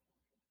me.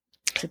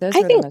 So those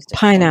I think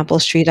Pineapple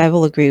Street, I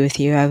will agree with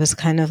you. I was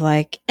kind of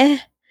like,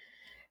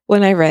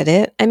 when I read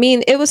it. I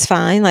mean, it was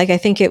fine. Like, I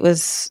think it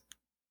was,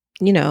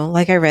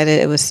 like I read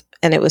it, it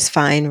was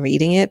fine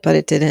reading it, but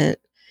it didn't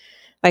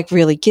like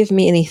really give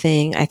me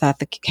anything. I thought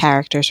the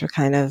characters were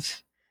kind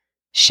of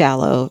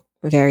shallow,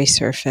 very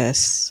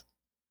surface.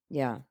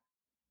 Yeah.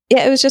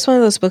 Yeah, it was just one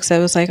of those books I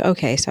was like,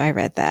 okay, so I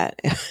read that.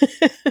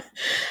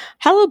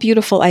 Hello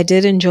Beautiful, I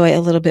did enjoy a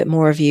little bit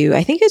more of you.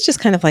 I think it's just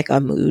kind of like a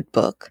mood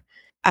book.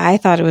 I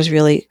thought it was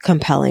really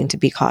compelling to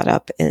be caught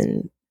up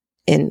in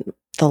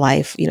the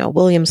life,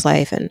 William's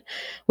life and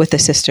with the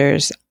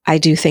sisters. I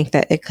do think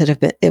that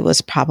it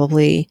was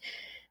probably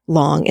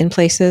long in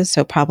places,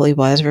 so probably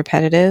was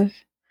repetitive.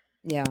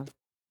 Yeah.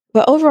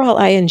 But overall,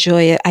 I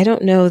enjoy it. I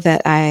don't know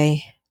that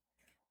I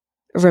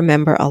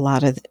remember a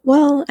lot of,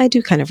 I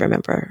do kind of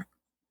remember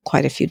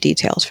quite a few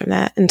details from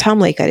that. And Tom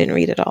Lake, I didn't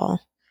read at all.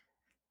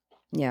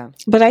 Yeah.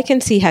 But I can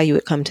see how you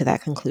would come to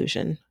that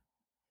conclusion.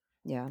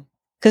 Yeah.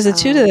 Because the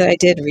 2 that I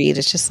did read,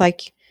 it's just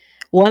like,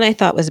 one I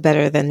thought was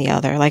better than the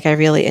other. Like I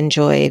really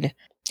enjoyed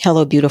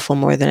Hello Beautiful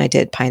more than I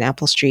did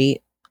Pineapple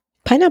Street.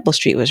 Pineapple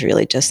Street was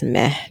really just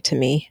meh to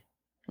me.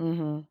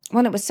 Mm-hmm.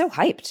 Well, it was so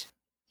hyped.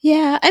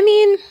 Yeah. I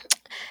mean,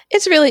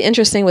 it's really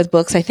interesting with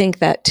books. I think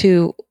that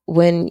too,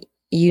 when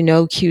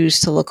cues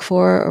to look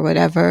for or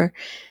whatever,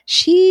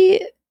 she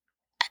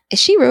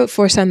wrote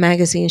for some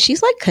magazine.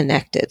 She's like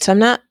connected. So I'm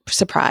not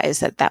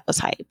surprised that was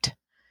hyped.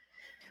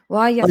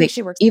 Well, I think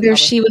she works. Either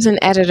she was an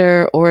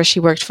editor or she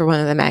worked for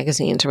one of the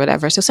magazines or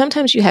whatever. So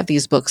sometimes you have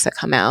these books that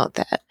come out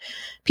that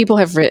people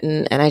have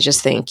written. And I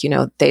just think,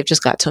 they've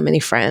just got so many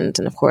friends.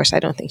 And of course, I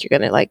don't think you're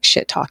going to like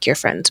shit talk your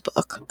friend's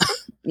book.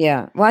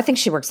 Yeah. Well, I think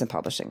she works in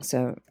publishing.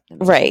 So.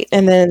 Right.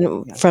 And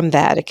then from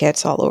that, it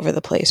gets all over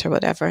the place or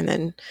whatever. And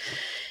then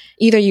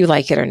either you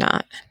like it or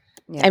not.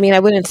 Yeah. I mean, I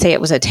wouldn't say it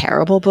was a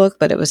terrible book,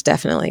 but it was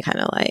definitely kind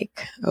of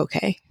like,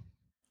 okay.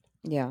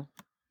 Yeah.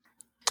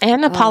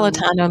 And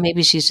Napolitano,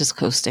 maybe she's just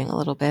coasting a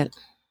little bit.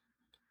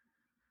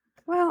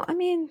 Well, I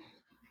mean,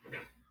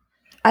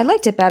 I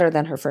liked it better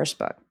than her first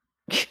book.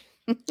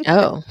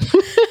 Oh,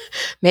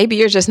 maybe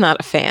you're just not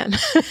a fan.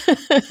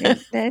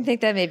 I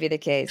think that may be the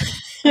case.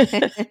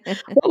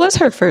 What was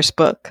her first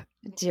book?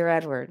 Dear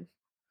Edward.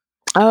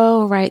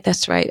 Oh, right.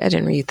 That's right. I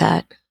didn't read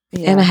that.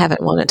 Yeah. And I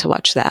haven't wanted to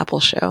watch the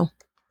Apple show.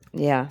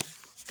 Yeah.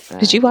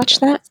 Did you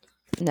watch that?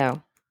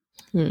 No.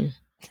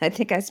 I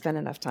think I spent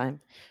enough time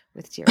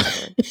with Dear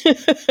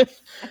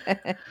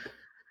Edward.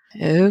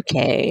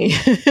 Okay.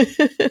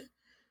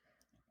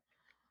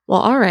 Well,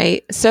 all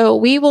right. So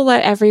we will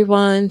let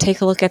everyone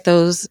take a look at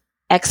those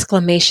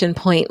exclamation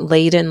point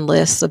laden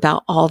lists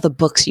about all the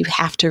books you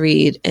have to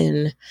read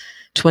in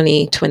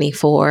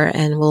 2024.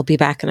 And we'll be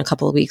back in a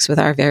couple of weeks with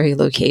our very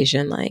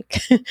location,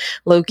 like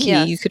low key.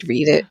 Yes. You could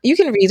read it. You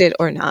can read it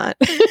or not.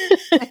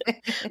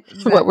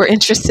 Exactly. What we're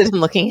interested in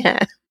looking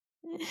at.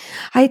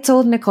 I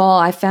told Nicole,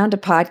 I found a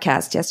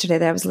podcast yesterday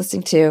that I was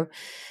listening to,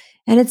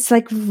 And it's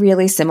like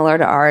really similar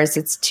to ours.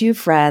 It's two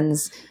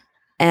friends.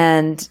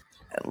 And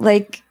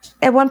like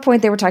at one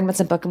point they were talking about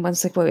some book and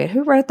one's like, wait,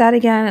 who wrote that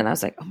again? And I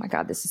was like, oh my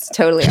God, this is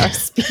totally our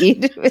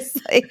speed. It was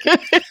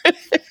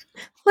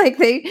like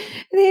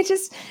they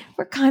just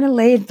were kind of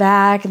laid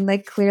back and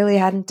like clearly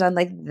hadn't done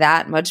like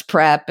that much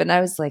prep. And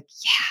I was like,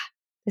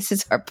 yeah, this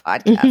is our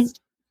podcast.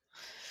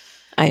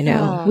 I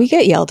know. We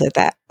get yelled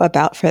at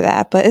about for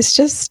that, but it's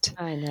just,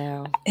 I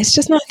know. It's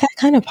just not that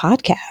kind of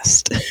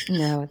podcast.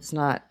 No, it's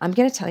not. I'm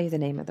going to tell you the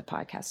name of the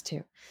podcast too.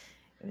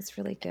 It was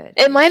really good.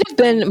 It might have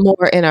been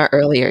more in our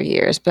earlier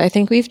years, but I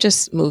think we've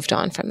just moved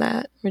on from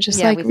that. We're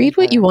just read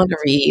what you want to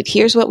read.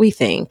 Here's what we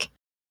think.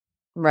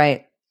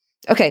 Right.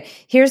 Okay.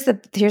 Here's the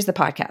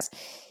podcast.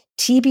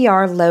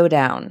 TBR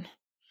Lowdown.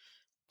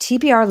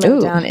 TBR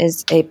Lowdown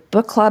is a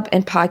book club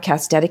and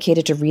podcast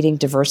dedicated to reading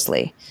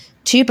diversely.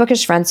 Two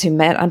bookish friends who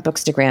met on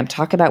Bookstagram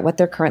talk about what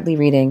they're currently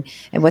reading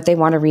and what they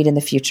want to read in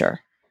the future.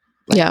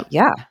 Yeah.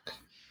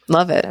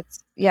 Love it.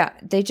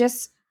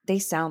 They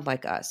sound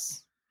like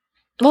us.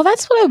 Well,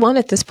 that's what I want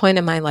at this point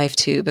in my life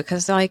too,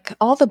 because like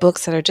all the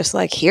books that are just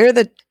like, here are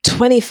the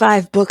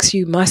 25 books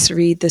you must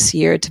read this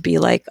year to be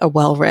like a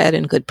well-read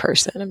and good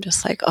person. I'm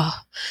just like, oh,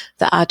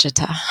 the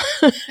agita.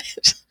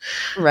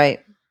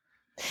 Right.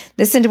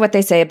 Listen to what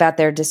they say about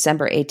their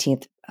December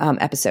 18th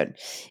episode.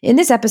 In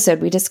this episode,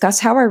 we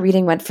discuss how our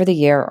reading went for the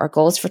year, our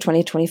goals for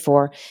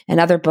 2024, and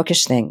other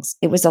bookish things.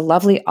 It was a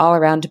lovely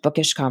all-around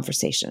bookish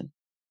conversation.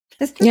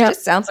 This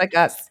just sounds like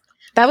us.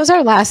 That was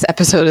our last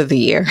episode of the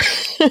year.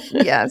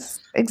 Yes,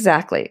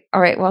 exactly.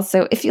 All right. Well,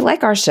 so if you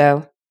like our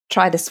show,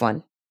 try this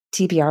one,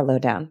 TBR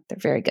Lowdown. They're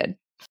very good.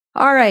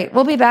 All right.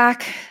 We'll be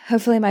back.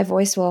 Hopefully my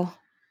voice will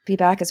be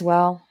back as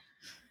well.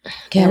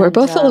 Yeah, we're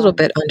both a little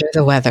bit under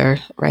the weather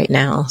right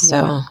now.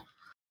 So, yeah.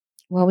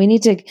 Well, we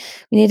need to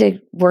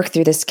work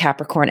through this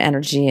Capricorn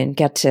energy and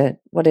get to,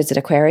 what is it,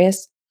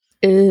 Aquarius?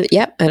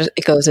 Yep.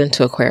 It goes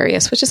into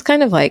Aquarius, which is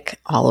kind of like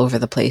all over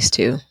the place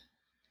too.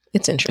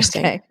 It's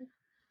interesting. Okay.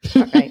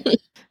 All right.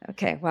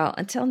 Okay. Well,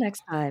 until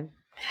next time.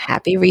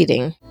 Happy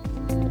reading.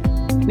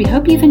 We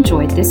hope you've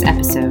enjoyed this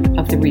episode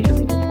of The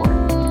Readerly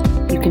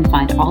Report. You can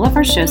find all of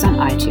our shows on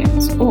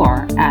iTunes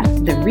or at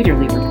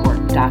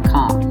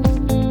thereaderlyreport.com.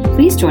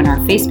 Please join our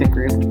Facebook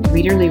group,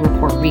 Readerly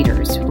Report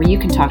Readers, where you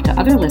can talk to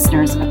other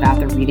listeners about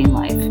their reading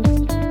life. You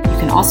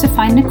can also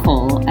find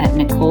Nicole at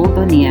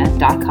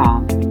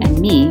NicoleBonilla.com and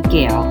me,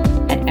 Gail,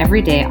 at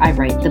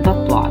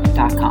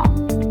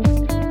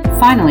EverydayIWriteTheBookBlog.com.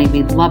 Finally,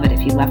 we'd love it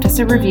if you left us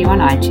a review on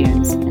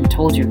iTunes and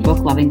told your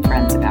book-loving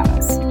friends about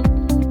us.